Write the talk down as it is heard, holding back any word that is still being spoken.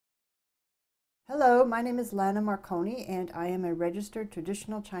Hello, my name is Lana Marconi and I am a registered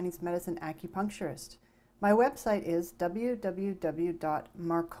traditional Chinese medicine acupuncturist. My website is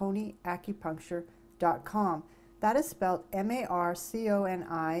www.marconiacupuncture.com. That is spelled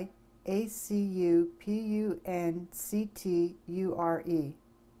Marconiacupuncture.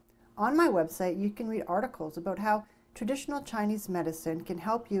 On my website, you can read articles about how traditional Chinese medicine can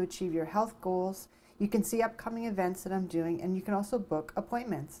help you achieve your health goals. You can see upcoming events that I'm doing, and you can also book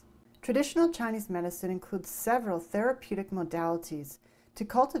appointments. Traditional Chinese medicine includes several therapeutic modalities to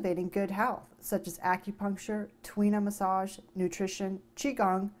cultivating good health, such as acupuncture, tuina massage, nutrition,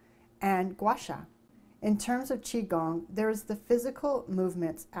 Qigong, and gua sha. In terms of Qigong, there is the physical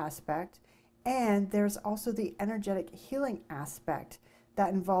movements aspect, and there's also the energetic healing aspect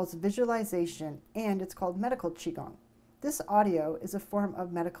that involves visualization, and it's called medical Qigong. This audio is a form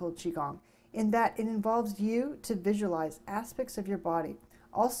of medical Qigong in that it involves you to visualize aspects of your body,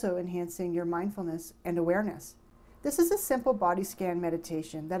 also enhancing your mindfulness and awareness. This is a simple body scan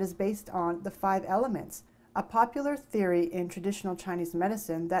meditation that is based on the 5 elements, a popular theory in traditional Chinese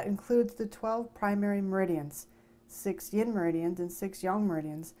medicine that includes the 12 primary meridians, 6 yin meridians and 6 yang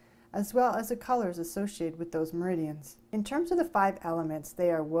meridians, as well as the colors associated with those meridians. In terms of the 5 elements,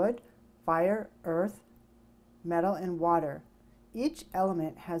 they are wood, fire, earth, metal, and water. Each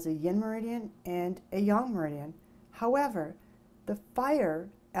element has a yin meridian and a yang meridian. However, the fire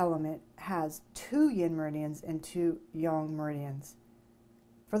element has 2 yin meridians and 2 yang meridians.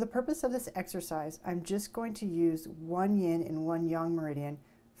 For the purpose of this exercise, I'm just going to use 1 yin and 1 yang meridian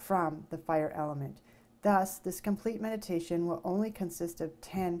from the fire element. Thus, this complete meditation will only consist of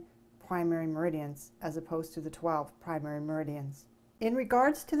 10 primary meridians as opposed to the 12 primary meridians. In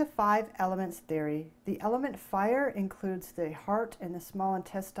regards to the 5 elements theory, the element fire includes the heart and the small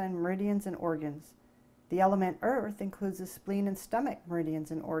intestine meridians and organs. The element earth includes the spleen and stomach meridians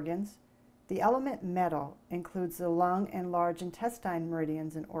and organs. The element metal includes the lung and large intestine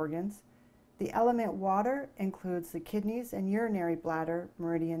meridians and organs. The element water includes the kidneys and urinary bladder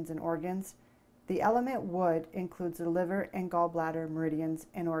meridians and organs. The element wood includes the liver and gallbladder meridians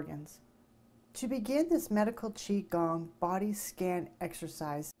and organs. To begin this medical Qigong body scan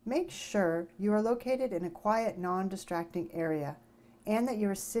exercise, make sure you are located in a quiet, non-distracting area, and that you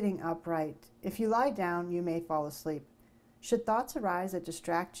are sitting upright. If you lie down, you may fall asleep. Should thoughts arise that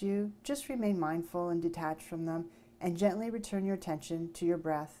distract you, just remain mindful and detached from them, and gently return your attention to your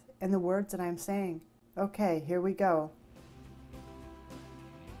breath and the words that I am saying. Okay, here we go.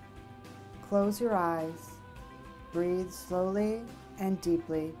 Close your eyes. Breathe slowly and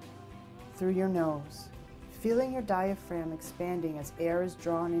deeply through your nose, feeling your diaphragm expanding as air is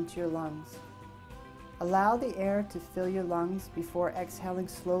drawn into your lungs. Allow the air to fill your lungs before exhaling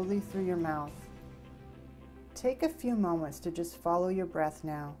slowly through your mouth. Take a few moments to just follow your breath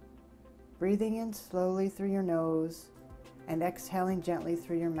now, breathing in slowly through your nose and exhaling gently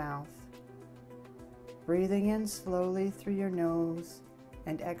through your mouth. Breathing in slowly through your nose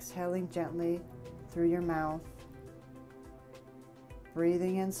and exhaling gently through your mouth.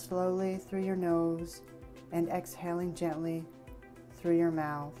 Breathing in slowly through your nose and exhaling gently through your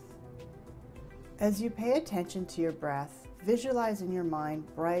mouth. As you pay attention to your breath, visualize in your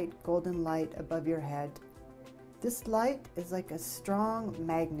mind bright golden light above your head. This light is like a strong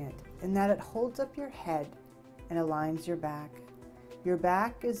magnet in that it holds up your head and aligns your back. Your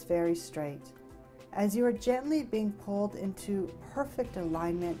back is very straight. As you are gently being pulled into perfect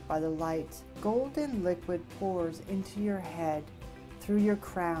alignment by the light, golden liquid pours into your head, through your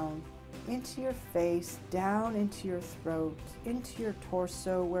crown, into your face, down into your throat, into your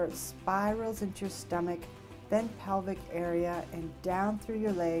torso where it spirals into your stomach, then pelvic area, and down through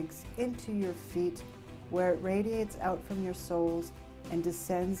your legs, into your feet, where it radiates out from your soles and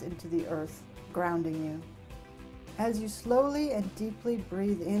descends into the earth, grounding you. As you slowly and deeply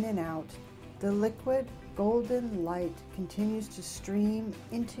breathe in and out, the liquid golden light continues to stream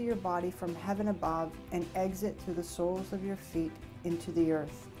into your body from heaven above and exit through the soles of your feet into the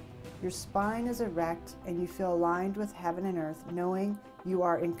earth. Your spine is erect and you feel aligned with heaven and earth, knowing you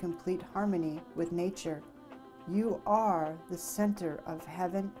are in complete harmony with nature. You are the center of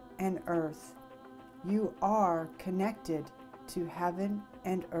heaven and earth. You are connected to heaven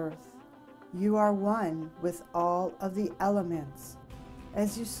and earth. You are one with all of the elements.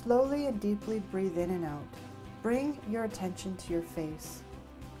 As you slowly and deeply breathe in and out, bring your attention to your face.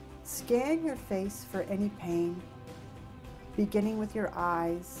 Scan your face for any pain, beginning with your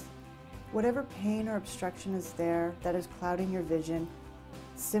eyes. Whatever pain or obstruction is there that is clouding your vision,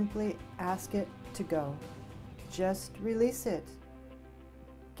 simply ask it to go. Just release it.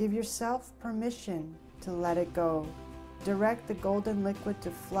 Give yourself permission to let it go. Direct the golden liquid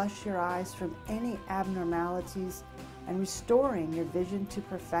to flush your eyes from any abnormalities and restoring your vision to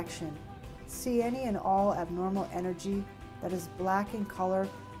perfection. See any and all abnormal energy that is black in color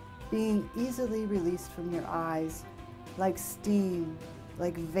being easily released from your eyes, like steam,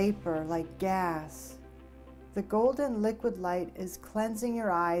 like vapor, like gas. The golden liquid light is cleansing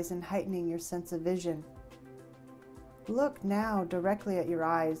your eyes and heightening your sense of vision. Look now directly at your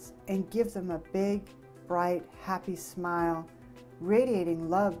eyes and give them a big, bright, happy smile, radiating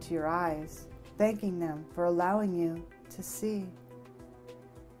love to your eyes, thanking them for allowing you to see.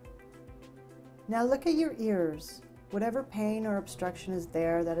 Now look at your ears. Whatever pain or obstruction is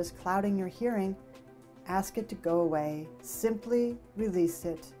there that is clouding your hearing, ask it to go away. Simply release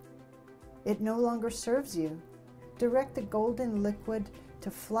it. It no longer serves you. Direct the golden liquid to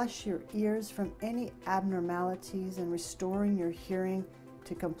flush your ears from any abnormalities and restoring your hearing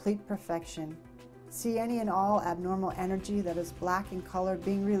to complete perfection. See any and all abnormal energy that is black in color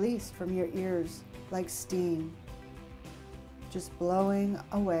being released from your ears like steam, just blowing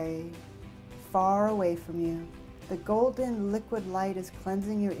away, far away from you. The golden liquid light is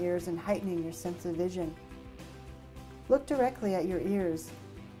cleansing your ears and heightening your sense of vision. Look directly at your ears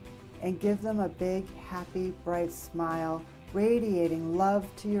and give them a big, happy, bright smile, radiating love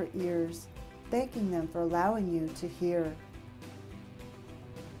to your ears, thanking them for allowing you to hear.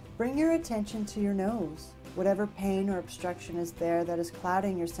 Bring your attention to your nose. Whatever pain or obstruction is there that is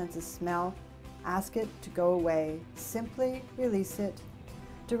clouding your sense of smell, ask it to go away. Simply release it.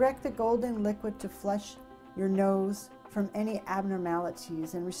 Direct the golden liquid to flush your nose from any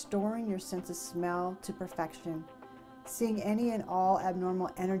abnormalities and restoring your sense of smell to perfection. Seeing any and all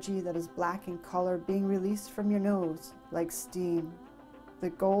abnormal energy that is black in color being released from your nose like steam.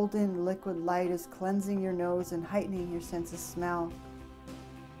 The golden liquid light is cleansing your nose and heightening your sense of smell.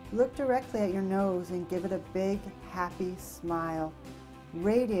 Look directly at your nose and give it a big, happy smile,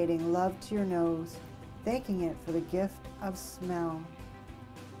 radiating love to your nose, thanking it for the gift of smell.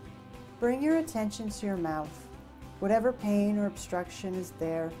 Bring your attention to your mouth. Whatever pain or obstruction is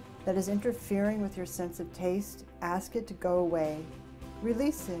there that is interfering with your sense of taste, ask it to go away.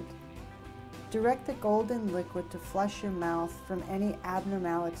 Release it. Direct the golden liquid to flush your mouth from any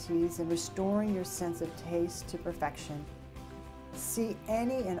abnormalities and restoring your sense of taste to perfection. See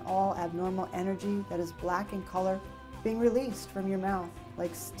any and all abnormal energy that is black in color being released from your mouth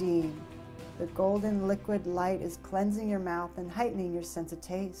like steam. The golden liquid light is cleansing your mouth and heightening your sense of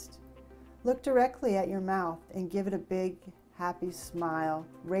taste. Look directly at your mouth and give it a big, happy smile,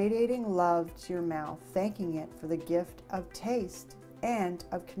 radiating love to your mouth, thanking it for the gift of taste and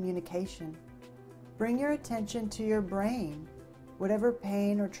of communication. Bring your attention to your brain. Whatever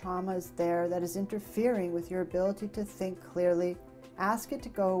pain or trauma is there that is interfering with your ability to think clearly, ask it to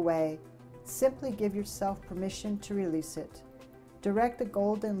go away. Simply give yourself permission to release it. Direct the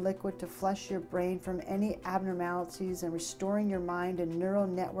golden liquid to flush your brain from any abnormalities and restoring your mind and neural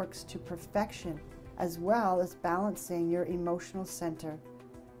networks to perfection, as well as balancing your emotional center.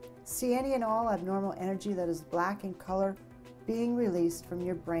 See any and all abnormal energy that is black in color being released from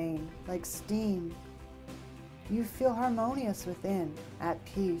your brain like steam. You feel harmonious within, at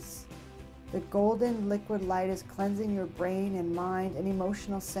peace. The golden liquid light is cleansing your brain and mind and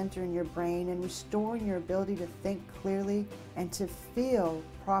emotional center in your brain and restoring your ability to think clearly and to feel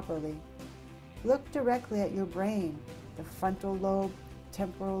properly. Look directly at your brain, the frontal lobe,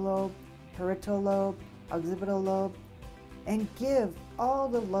 temporal lobe, parietal lobe, occipital lobe, and give all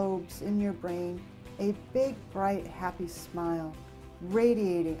the lobes in your brain a big, bright, happy smile,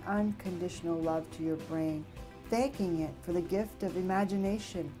 radiating unconditional love to your brain, thanking it for the gift of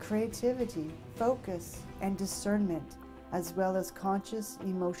imagination, creativity, focus, and discernment, as well as conscious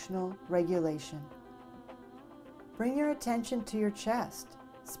emotional regulation. Bring your attention to your chest,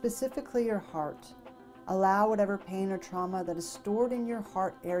 specifically your heart. Allow whatever pain or trauma that is stored in your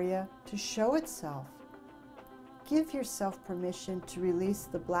heart area to show itself. Give yourself permission to release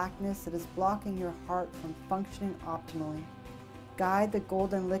the blackness that is blocking your heart from functioning optimally. Guide the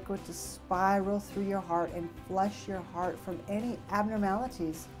golden liquid to spiral through your heart and flush your heart from any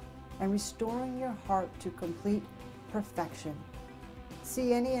abnormalities and restoring your heart to complete perfection.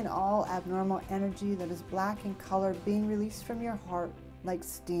 See any and all abnormal energy that is black in color being released from your heart like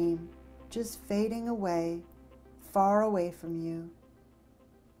steam, just fading away, far away from you.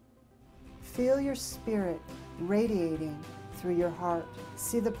 Feel your spirit radiating through your heart.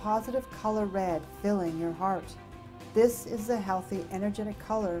 See the positive color red filling your heart. This is the healthy, energetic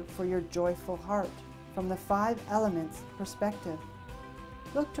color for your joyful heart from the 5 elements perspective.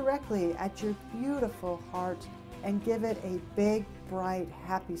 Look directly at your beautiful heart and give it a big, bright,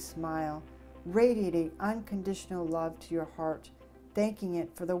 happy smile, radiating unconditional love to your heart, thanking it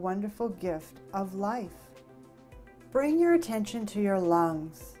for the wonderful gift of life. Bring your attention to your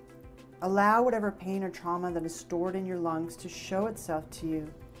lungs. Allow whatever pain or trauma that is stored in your lungs to show itself to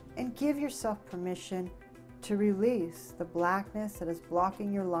you, and give yourself permission to release the blackness that is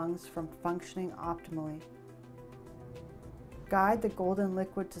blocking your lungs from functioning optimally. Guide the golden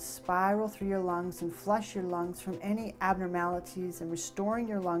liquid to spiral through your lungs and flush your lungs from any abnormalities and restoring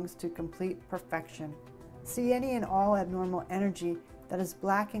your lungs to complete perfection. See any and all abnormal energy that is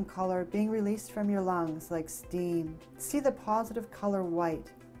black in color being released from your lungs like steam. See the positive color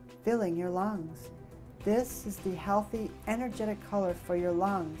white filling your lungs. This is the healthy, energetic color for your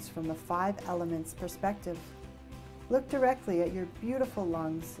lungs from the 5 elements perspective. Look directly at your beautiful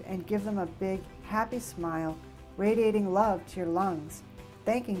lungs and give them a big, happy smile, radiating love to your lungs,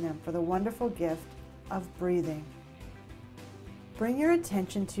 thanking them for the wonderful gift of breathing. Bring your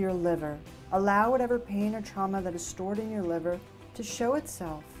attention to your liver. Allow whatever pain or trauma that is stored in your liver to show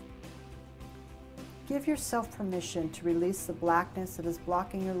itself. Give yourself permission to release the blackness that is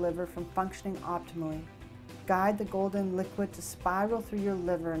blocking your liver from functioning optimally. Guide the golden liquid to spiral through your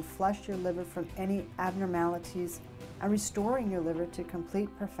liver and flush your liver from any abnormalities and restoring your liver to complete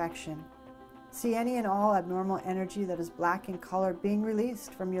perfection. See any and all abnormal energy that is black in color being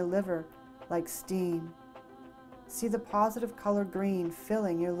released from your liver like steam. See the positive color green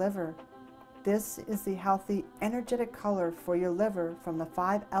filling your liver. This is the healthy, energetic color for your liver from the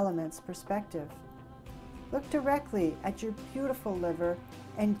 5 elements perspective. Look directly at your beautiful liver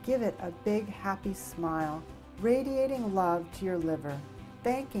and give it a big, happy smile, radiating love to your liver,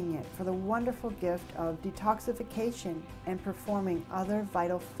 thanking it for the wonderful gift of detoxification and performing other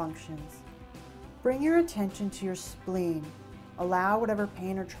vital functions. Bring your attention to your spleen. Allow whatever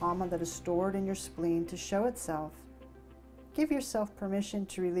pain or trauma that is stored in your spleen to show itself. Give yourself permission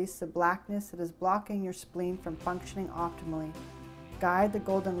to release the blackness that is blocking your spleen from functioning optimally. Guide the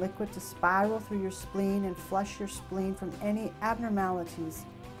golden liquid to spiral through your spleen and flush your spleen from any abnormalities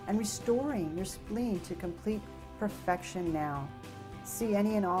and restoring your spleen to complete perfection now. See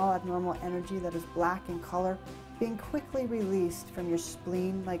any and all abnormal energy that is black in color being quickly released from your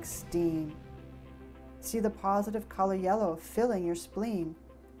spleen like steam. See the positive color yellow filling your spleen.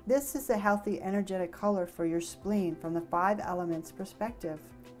 This is the healthy, energetic color for your spleen from the 5 elements perspective.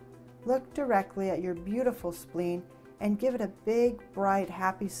 Look directly at your beautiful spleen and give it a big, bright,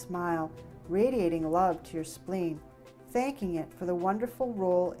 happy smile, radiating love to your spleen, thanking it for the wonderful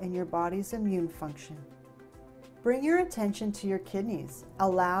role in your body's immune function. Bring your attention to your kidneys.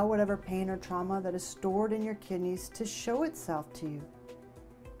 Allow whatever pain or trauma that is stored in your kidneys to show itself to you.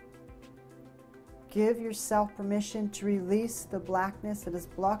 Give yourself permission to release the blackness that is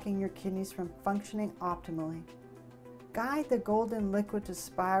blocking your kidneys from functioning optimally. Guide the golden liquid to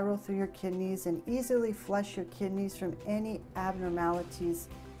spiral through your kidneys and easily flush your kidneys from any abnormalities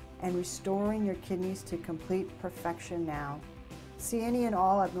and restoring your kidneys to complete perfection now. See any and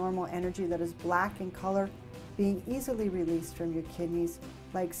all abnormal energy that is black in color being easily released from your kidneys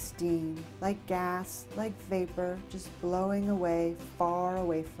like steam, like gas, like vapor, just blowing away, far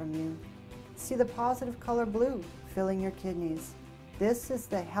away from you. See the positive color blue filling your kidneys. This is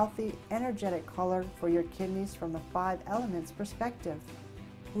the healthy, energetic color for your kidneys from the 5 elements perspective.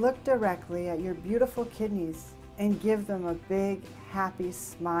 Look directly at your beautiful kidneys and give them a big, happy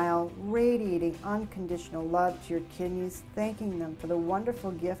smile, radiating unconditional love to your kidneys, thanking them for the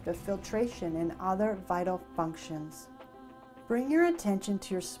wonderful gift of filtration and other vital functions. Bring your attention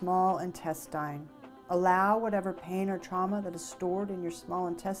to your small intestine. Allow whatever pain or trauma that is stored in your small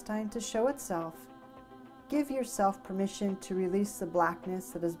intestine to show itself. Give yourself permission to release the blackness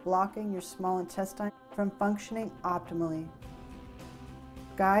that is blocking your small intestine from functioning optimally.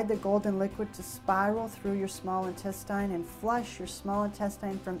 Guide the golden liquid to spiral through your small intestine and flush your small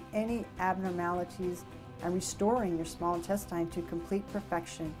intestine from any abnormalities and restoring your small intestine to complete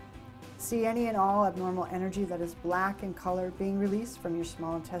perfection. See any and all abnormal energy that is black in color being released from your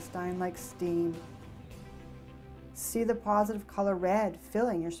small intestine like steam. See the positive color red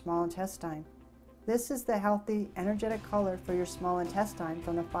filling your small intestine. This is the healthy, energetic color for your small intestine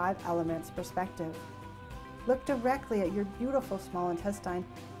from the 5 elements perspective. Look directly at your beautiful small intestine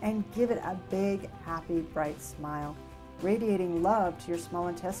and give it a big, happy, bright smile, radiating love to your small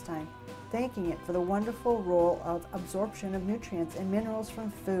intestine, thanking it for the wonderful role of absorption of nutrients and minerals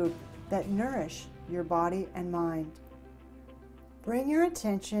from food that nourish your body and mind. Bring your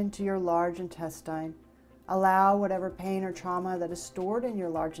attention to your large intestine. Allow whatever pain or trauma that is stored in your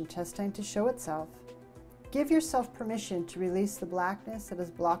large intestine to show itself. Give yourself permission to release the blackness that is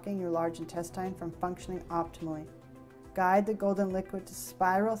blocking your large intestine from functioning optimally. Guide the golden liquid to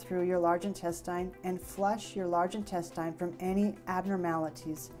spiral through your large intestine and flush your large intestine from any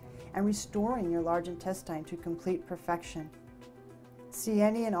abnormalities and restoring your large intestine to complete perfection. See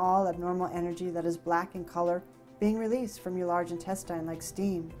any and all abnormal energy that is black in color being released from your large intestine like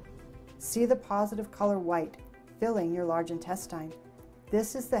steam. See the positive color white filling your large intestine.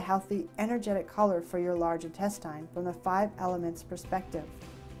 This is the healthy, energetic color for your large intestine from the 5 elements perspective.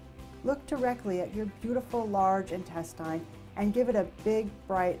 Look directly at your beautiful large intestine and give it a big,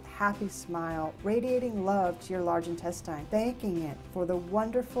 bright, happy smile, radiating love to your large intestine, thanking it for the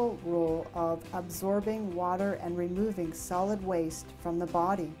wonderful role of absorbing water and removing solid waste from the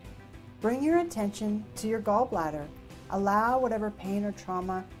body. Bring your attention to your gallbladder. Allow whatever pain or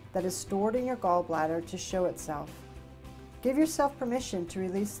trauma that is stored in your gallbladder to show itself. Give yourself permission to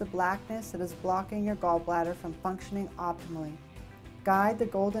release the blackness that is blocking your gallbladder from functioning optimally. Guide the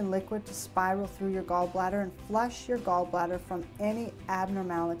golden liquid to spiral through your gallbladder and flush your gallbladder from any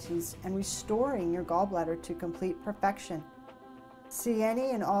abnormalities and restoring your gallbladder to complete perfection. See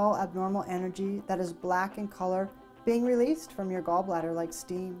any and all abnormal energy that is black in color being released from your gallbladder like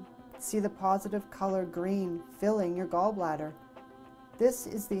steam. See the positive color green filling your gallbladder. This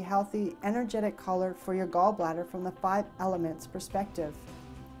is the healthy, energetic color for your gallbladder from the 5 elements perspective.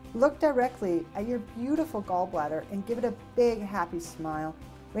 Look directly at your beautiful gallbladder and give it a big, happy smile,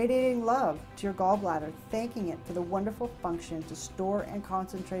 radiating love to your gallbladder, thanking it for the wonderful function to store and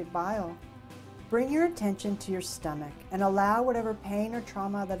concentrate bile. Bring your attention to your stomach and allow whatever pain or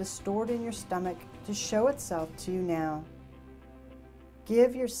trauma that is stored in your stomach to show itself to you now.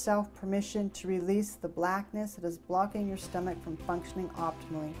 Give yourself permission to release the blackness that is blocking your stomach from functioning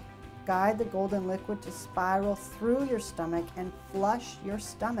optimally. Guide the golden liquid to spiral through your stomach and flush your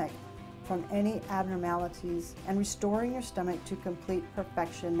stomach from any abnormalities and restoring your stomach to complete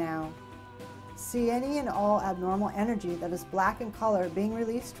perfection now. See any and all abnormal energy that is black in color being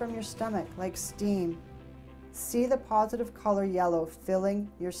released from your stomach like steam. See the positive color yellow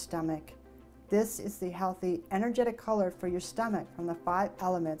filling your stomach. This is the healthy, energetic color for your stomach from the 5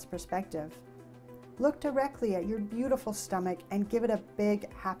 elements perspective. Look directly at your beautiful stomach and give it a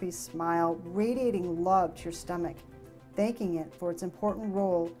big, happy smile, radiating love to your stomach, thanking it for its important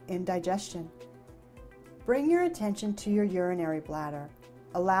role in digestion. Bring your attention to your urinary bladder.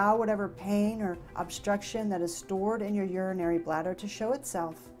 Allow whatever pain or obstruction that is stored in your urinary bladder to show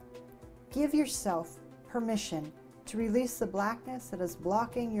itself. Give yourself permission to release the blackness that is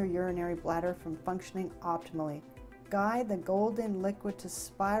blocking your urinary bladder from functioning optimally. Guide the golden liquid to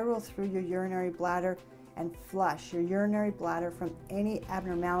spiral through your urinary bladder and flush your urinary bladder from any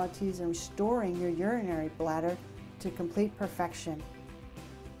abnormalities and restoring your urinary bladder to complete perfection.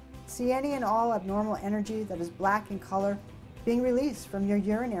 See any and all abnormal energy that is black in color being released from your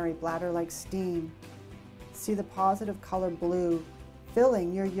urinary bladder like steam. See the positive color blue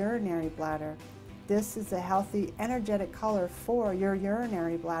filling your urinary bladder. This is a healthy, energetic color for your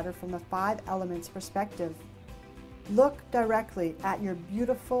urinary bladder from the 5 elements perspective. Look directly at your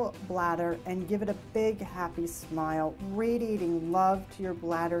beautiful bladder and give it a big, happy smile, radiating love to your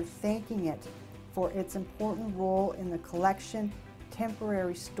bladder, thanking it for its important role in the collection,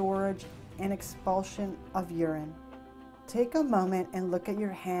 temporary storage, and expulsion of urine. Take a moment and look at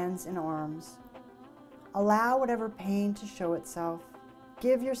your hands and arms. Allow whatever pain to show itself.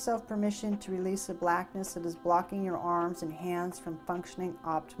 Give yourself permission to release the blackness that is blocking your arms and hands from functioning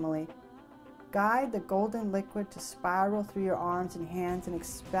optimally. Guide the golden liquid to spiral through your arms and hands and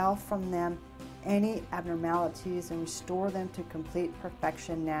expel from them any abnormalities and restore them to complete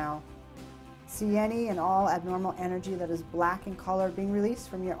perfection now. See any and all abnormal energy that is black in color being released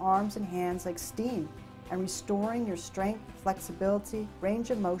from your arms and hands like steam and restoring your strength, flexibility,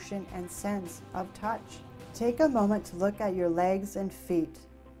 range of motion, and sense of touch. Take a moment to look at your legs and feet.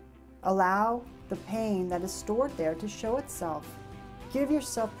 Allow the pain that is stored there to show itself. Give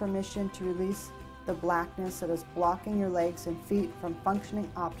yourself permission to release the blackness that is blocking your legs and feet from functioning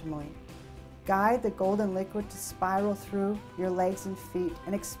optimally. Guide the golden liquid to spiral through your legs and feet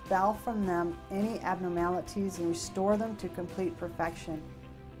and expel from them any abnormalities and restore them to complete perfection.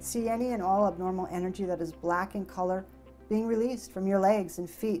 See any and all abnormal energy that is black in color being released from your legs and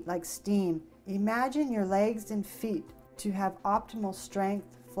feet like steam. Imagine your legs and feet to have optimal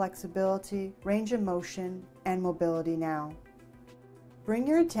strength, flexibility, range of motion, and mobility now. Bring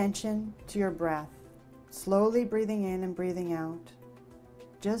your attention to your breath, slowly breathing in and breathing out.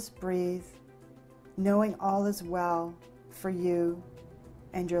 Just breathe, knowing all is well for you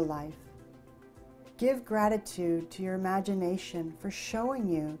and your life. Give gratitude to your imagination for showing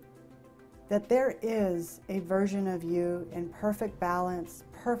you that there is a version of you in perfect balance,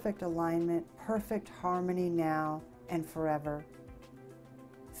 perfect alignment, perfect harmony now, and forever.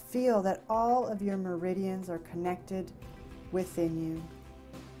 Feel that all of your meridians are connected within you.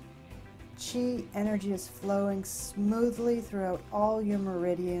 Qi energy is flowing smoothly throughout all your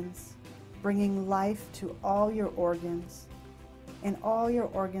meridians, bringing life to all your organs, and all your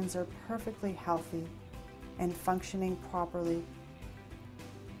organs are perfectly healthy and functioning properly.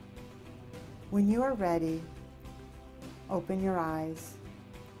 When you are ready, open your eyes,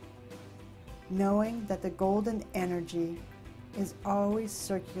 knowing that the golden energy is always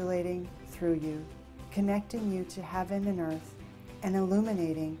circulating through you, connecting you to heaven and earth and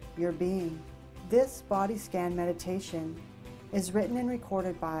illuminating your being. This body scan meditation is written and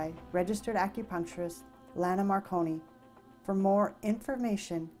recorded by registered acupuncturist Lana Marconi. For more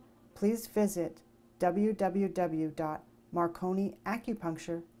information, please visit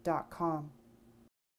www.marconiacupuncture.com.